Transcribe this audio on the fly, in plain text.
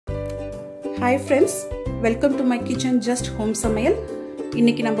Hi friends, welcome to my kitchen just home samayal.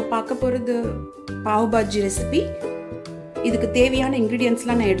 இன்னைக்கு நம்ம பார்க்க போறது பாவ் பாஜி ரெசிபி. இதுக்கு தேவையான ingredients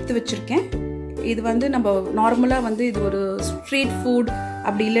நான் எடுத்து வச்சிருக்கேன். இது நம்ம நார்மலா இது ஒரு ஸ்ட்ரீட் ஃபுட்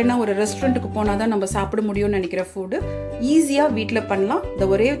அப்படி இல்லனா ஒரு ரெஸ்டாரன்ட்க்கு போனா தான் நம்ம சாப்பிட முடியும்னு நினைக்கிற ஃபுட் ஈஸியா வீட்ல பண்ணலாம். the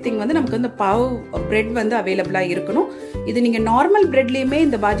ஒரே thing நமக்கு இந்த பாவ் பிரெட் அவேலபிளா இருக்கணும். இது நீங்க நார்மல் பிரெட்லயுமே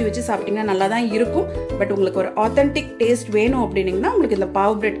இந்த பாஜி வச்சு சாப்பிட்டீங்கன்னா நல்லா தான் இருக்கும். பட் உங்களுக்கு ஒரு ஆத்தென்டிக் டேஸ்ட் வேணும் அப்படினீங்கன்னா உங்களுக்கு இந்த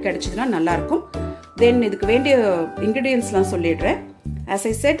பாவ் பிரெட் கிடைச்சதுனா நல்லா இருக்கும். தென் இதுக்கு வேண்டிய ingredientsலாம் சொல்லிடுறேன். as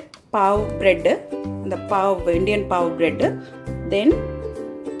I said, pav bread, அந்த pav Indian pav bread, then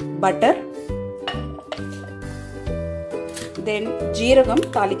butter, then ஜீரகம்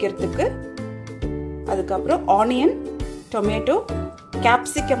தாளிக்கிறதுக்கு, அதுக்கு அப்புறம் ஆனியன், டொமேட்டோ,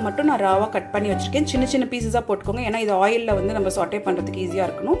 கேப்சிகம் மட்டும் நான் ராவா கட் பண்ணி வச்சிருக்கேன். சின்ன சின்ன பீசஸா போட்டுக்கோங்க, ஏன்னா இது ஆயில்ல நம்ம சாட்டே பண்றதுக்கு ஈஸியா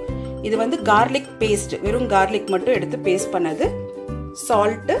இருக்கணும். இது garlic paste, வெறும் garlic மட்டும் எடுத்து பேஸ்ட் பண்ணது,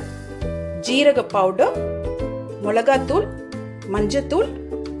 salt, ஜீரக பவுடர், மிளகாத்தூள், மஞ்சத்தூள்,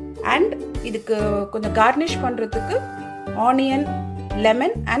 அண்ட் இதுக்கு கொஞ்சம் garnish பண்றதுக்கு ஆனியன்,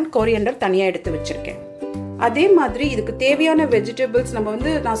 லெமன் அண்ட் கொரியண்டர் தனியா எடுத்து வச்சிருக்கேன். அதே மாதிரி இதுக்கு தேவையான வெஜிடபிள்ஸ்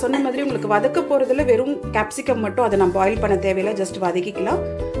நான் சொன்ன மாதிரி உங்களுக்கு வதக்க போறதுல வெறும் கேப்சிகம் மட்டும் அதை நான் பாயில் பண்ண தேவையில்லை, ஜஸ்ட் வதக்கிக்கலாம்.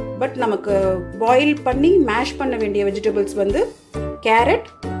 பட் நமக்கு பாயில் பண்ணி மேஷ் பண்ண வேண்டிய vegetables carrot,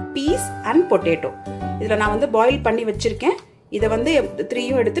 peace and potato. இதில் நான் பாயில் பண்ணி வச்சிருக்கேன். இதை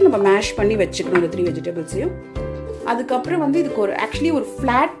 3யும் எடுத்து நம்ம மேஷ் பண்ணி வச்சுக்கணும், இந்த 3 வெஜிடபிள்ஸையும். அதுக்கப்புறம் இதுக்கு ஆக்சுவலி ஒரு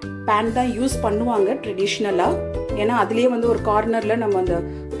ஃப்ளாட் பேன் தான் யூஸ் பண்ணுவாங்க ட்ரெடிஷ்னலாக. ஏன்னா அதுலேயே ஒரு கார்னரில் நம்ம அந்த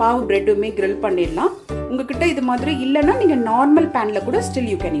பாவ் பிரெட்டுமே கிரில் பண்ணிடலாம். உங்ககிட்ட இது மாதிரி இல்லைன்னா நீங்கள் நார்மல் பேனில் கூட still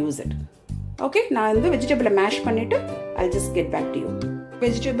you can use it. Okay, நான் வெஜிடபிளை மேஷ் பண்ணிவிட்டு I'll just get back to you.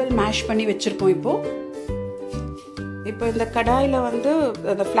 Vegetable mash பண்ணி வச்சுருக்கோம். இப்போ இந்த கடாயில்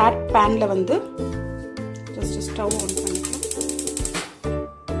அந்த ஃப்ளாட் பேனில் ஜஸ்ட் ஸ்டவ் ஆன் பண்ணிக்கலாம்.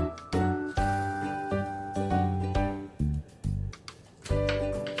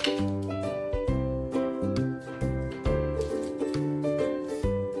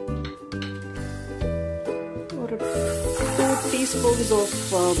 ஒரு 2 teaspoons ஆஃப்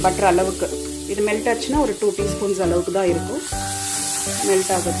பட்டர் அளவுக்கு இது மெல்ட் ஆச்சுன்னா ஒரு 2 teaspoons அளவுக்கு தான் இருக்கும்.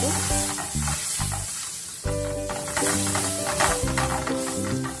 மெல்ட் ஆகட்டும்.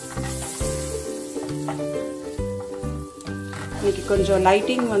 இன்னைக்கு கொஞ்சம்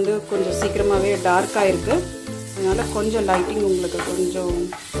லைட்டிங் கொஞ்சம் சீக்கிரமாகவே டார்க்காக இருக்கு, அதனால கொஞ்சம் லைட்டிங் உங்களுக்கு கொஞ்சம்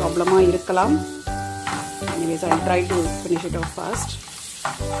ப்ராப்ளமாக இருக்கலாம். Anyways I'll try to finish it off fast.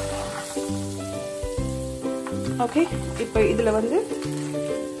 Okay, இப்போ இதில்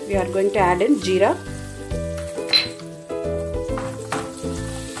we are going to add in jeera,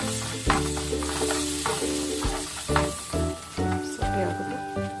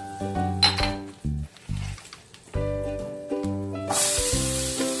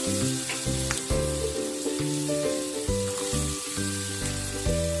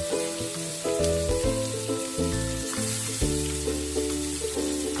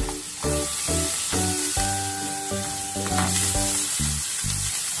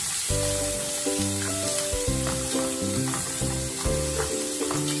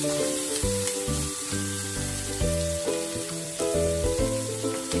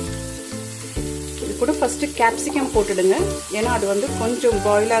 கூட ஃபர்ஸ்ட் கேப்சிகம் போட்டுடுங்க. ஏன்னா அது கொஞ்சம்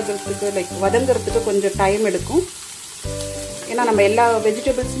பாயில் ஆகிறதுக்கு லைக் வதங்கிறதுக்கு கொஞ்சம் டைம் எடுக்கும். ஏன்னா நம்ம எல்லா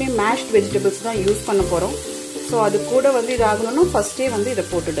வெஜிடபிள்ஸுமே மேஷ்ட் வெஜிடபிள்ஸ் தான் யூஸ் பண்ண போகிறோம். ஸோ அது கூட இது ஆகணும்னா ஃபர்ஸ்டே இதை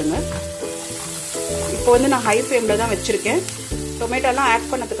போட்டுடுங்க. இப்போ நான் ஹை ஃப்ளேமில் தான் வச்சுருக்கேன். டொமேட்டோலாம் ஆட்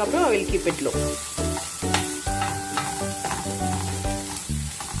பண்ணதுக்கப்புறம் I will keep it low.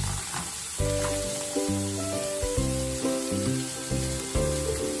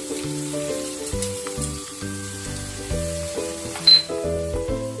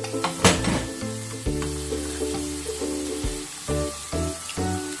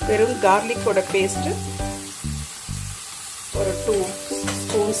 வெறும் கார்லிக்கோட பேஸ்ட் ஒரு 2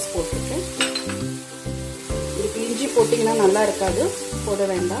 ஸ்பூன்ஸ் போட்டுருக்கேன். இதுக்கு இஞ்சி போட்டிங்கன்னா நல்லா இருக்காது, போட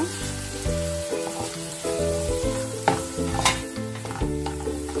வேண்டாம்.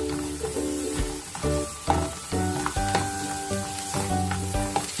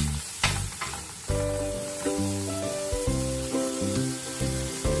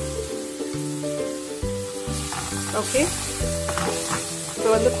 ஓகே,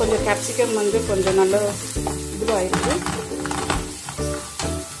 இப்போ கொஞ்சம் கேப்சிகம் கொஞ்சம் நல்ல இதுவாயிருக்கு.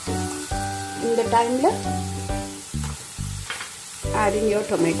 இந்த டைம்ல adding your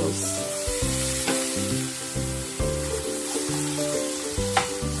tomatoes.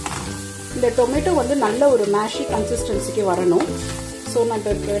 இந்த டொமேட்டோ நல்ல ஒரு மேஷி கன்சிஸ்டன்சிக்கு வரணும். ஸோ நான்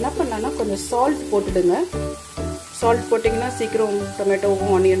இப்போ என்ன பண்ணேன்னா கொஞ்சம் சால்ட் போட்டுடுங்க. சால்ட் போட்டிங்கன்னா சீக்கிரம்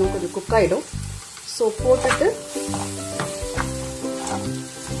டொமேட்டோவும் ஆனியனும் கொஞ்சம் குக் ஆகிடும். ஸோ போட்டுட்டு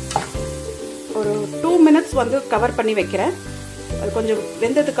ஒரு 2 minutes வந்து கவர் பண்ணி வைக்கிறேன். அது கொஞ்சம்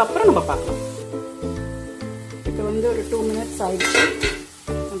வெந்ததுக்கப்புறம் நம்ம பார்க்கலாம். இப்போ வந்து ஒரு 2 minutes ஆயிடுச்சு.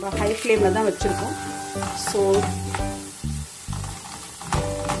 நம்ம ஹை ஃப்ளேமில் தான் வச்சுருக்கோம். ஸோ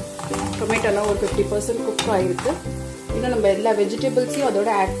டொமேட்டோலாம் ஒரு 50% குக் ஆகிருக்கு. இன்னும் நம்ம எல்லா வெஜிடபிள்ஸையும் அதோட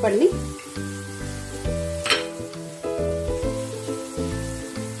ஆட் பண்ணி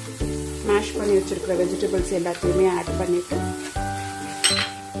மேஷ் பண்ணி வச்சிருக்கிற வெஜிடபிள்ஸ் எல்லாத்தையுமே ஆட் பண்ணிட்டு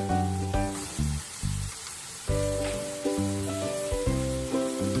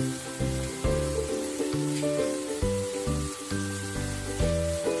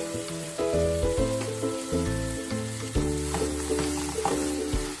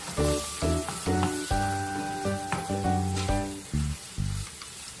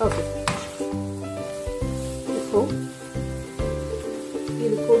ஓகே. இப்போ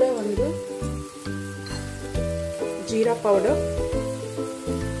இது கூட வந்து jeera powder,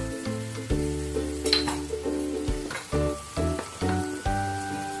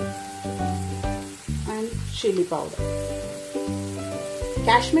 and chilli powder.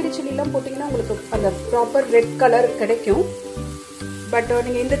 Kashmiri சில்லிலாம் போட்டிங்கன்னா உங்களுக்கு அந்த ப்ராப்பர் ரெட் கலர் கிடைக்கும். பட்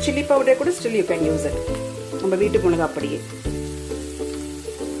நீங்கள் இந்த சில்லி பவுடரை கூட still you can use it. நம்ம வீட்டு மிளகா அப்படியே.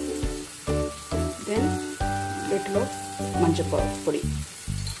 தென் லிட்டில் ஆஃப் மஞ்சள் பொடி.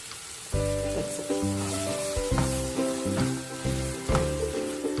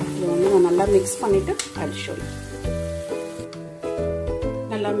 இது வந்து நான் நல்லா மிக்ஸ் பண்ணிட்டு அடிச்சோம்.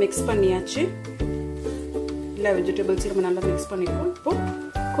 நல்லா மிக்ஸ் பண்ணியாச்சு. எல்லா வெஜிடபிள்ஸையும் நம்ம நல்லா மிக்ஸ் பண்ணிருக்கோம். இப்போ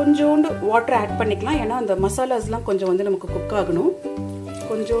கொஞ்சோண்டு வாட்டர் ஆட் பண்ணிக்கலாம். ஏன்னா அந்த மசாலாஸ்லாம் கொஞ்சம் வந்து நமக்கு குக் ஆகணும்.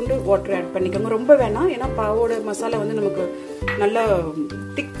 கொஞ்சோண்டு வாட்டர் ஆட் பண்ணிக்கோங்க. ரொம்ப வேணாம். ஏன்னா பாவோட மசாலா வந்து நமக்கு நல்லா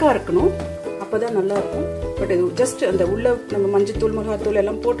திக்காக இருக்கணும். அப்போ தான் நல்லா இருக்கும். பட் இது ஜஸ்ட் அந்த உள்ள நம்ம மஞ்சத்தூள் மிளகாத்தூள்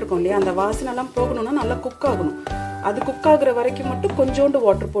எல்லாம் போட்டிருக்கோம் இல்லையா, அந்த வாசனைலாம் போகணும்னா நல்லா குக் ஆகணும். அது குக் ஆகுற வரைக்கும் மட்டும் கொஞ்சோண்டு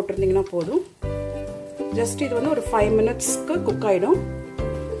வாட்டர் போட்டிருந்தீங்கன்னா போதும். ஜஸ்ட் இது வந்து ஒரு 5 minutesக்கு குக் ஆகிடும்.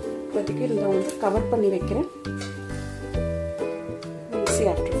 இப்போதைக்கு இதை வந்து கவர் பண்ணி வைக்கிறேன். see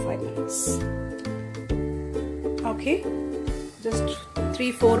after 5 minutes. Okay, just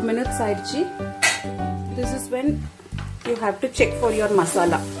 3-4 minutes ஆயிடுச்சு. This is when you have to check for your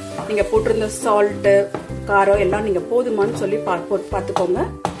masala. நீங்க போட்டிருந்த salt, காரம் எல்லாம் நீங்க போதுமான்னு சொல்லி பார்த்துக்கோங்க.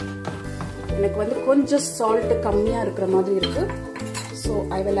 எனக்கு வந்து கொஞ்சம் salt கம்மியா இருக்கிற மாதிரி இருக்கு. So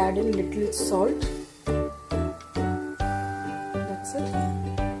I will add in little salt. That's it.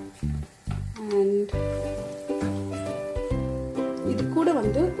 And இது கூட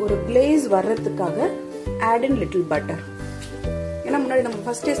வந்து ஒரு glaze வர்றதுக்காக add in little butter. ஏன்னா முன்னாடி நம்ம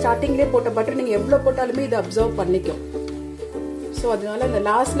ஃபர்ஸ்ட் ஸ்டார்டிங்லேயே போட்ட பட்டர் நீங்க எவ்வளவு போட்டாலுமே இது அப்சர்வ் பண்ணிக்கும். ஸோ அதனால இந்த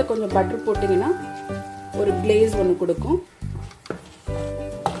லாஸ்ட்ல கொஞ்சம் பட்டர் போட்டிங்கன்னா ஒரு கிளேஸ் ஒன்று கொடுக்கும்.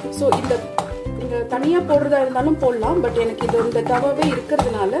 ஸோ இந்த நீங்கள் தனியாக போடுறதா இருந்தாலும் போடலாம். பட் எனக்கு இது இந்த தவாவே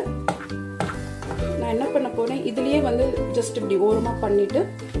இருக்கிறதுனால நான் என்ன பண்ண போறேன், இதுலேயே வந்து ஜஸ்ட் இப்படி ஓரமாக பண்ணிட்டு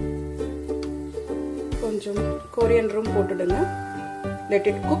கொஞ்சம் கொரியண்டரும் போட்டுடுங்க. Let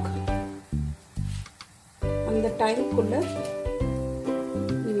it cook. அந்த டைமுக்குள்ள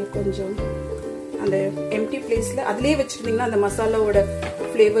நீங்கள் கொஞ்சம் அந்த எம்டி பிளேஸ்ல அதுலயே வச்சிருந்தீங்கன்னா அந்த மசாலாவோட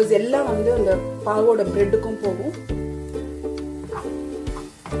ஃப்ளேவர்ஸ் எல்லாம் வந்து அந்த பாவோட பிரெட்டுக்கும் போகும்.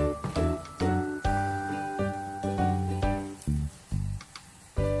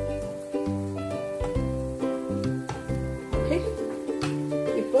 ஓகே,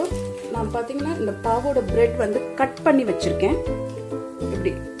 இப்போ நான் பாத்தீங்கன்னா இந்த பாவோட பிரெட் வந்து கட் பண்ணி வச்சிருக்கேன்.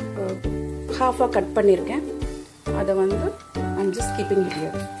 இப்படி ஹாஃபா கட் பண்ணிருக்கேன். அதை வந்து I'm just keeping it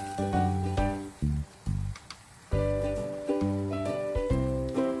here.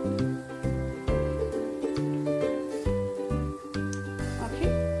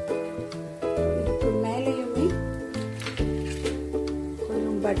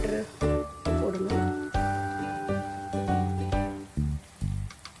 Butter போடுங்க.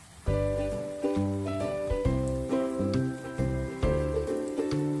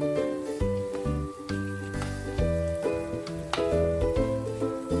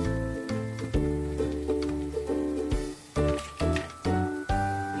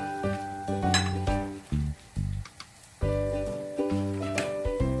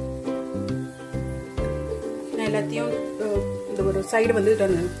 நான் எல்லாத்தையும் இந்த ஒரு சைடு வந்து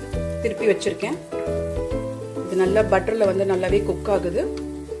திருப்பி வச்சிருக்கேன். இது நல்லா பட்டர்ல வந்து நல்லாவே குக் ஆகுது.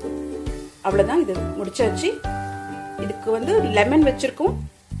 அவ்வளவுதான், இது முடிச்சாச்சு. இதுக்கு வந்து லெமன் வச்சிருக்கோம்.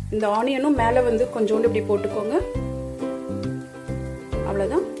 இந்த ஆனியனும் மேல வந்து கொஞ்சோண்டு இப்படி போட்டுக்கோங்க.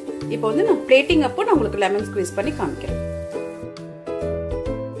 அவ்வளவுதான். இப்போ வந்து நான் பிளேட்டிங் அப்போ நான் உங்களுக்கு லெமன் ஸ்குவீஸ் பண்ணி காமிக்கிறேன்.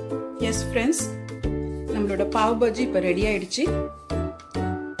 எஸ் ஃப்ரெண்ட்ஸ், நம்மளோட நம்மளோட பாவ் பஜ்ஜி இப்போ ரெடி ஆயிடுச்சு.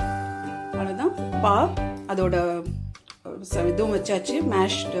 அவ்வளோதான், பாவ் அதோட இதுவும் வச்சாச்சு,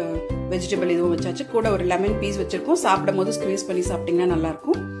 மேஷ்டு வெஜிடபிள் இதுவும் வச்சாச்சு, கூட ஒரு லெமன் பீஸ் வச்சுருக்கோம். சாப்பிடும் போது ஸ்க்வீஸ் பண்ணி சாப்பிட்டிங்கன்னா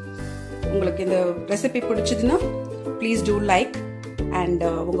நல்லாயிருக்கும். உங்களுக்கு இந்த ரெசிபி பிடிச்சதுன்னா ப்ளீஸ் டூ லைக் அண்ட்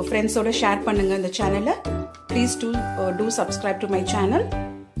உங்கள் ஃப்ரெண்ட்ஸோட ஷேர் பண்ணுங்கள் இந்த சேனலை. Please do subscribe to my channel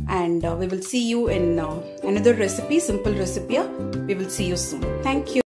and we will see you in another recipe, simple recipe. We will see you soon. Thank you.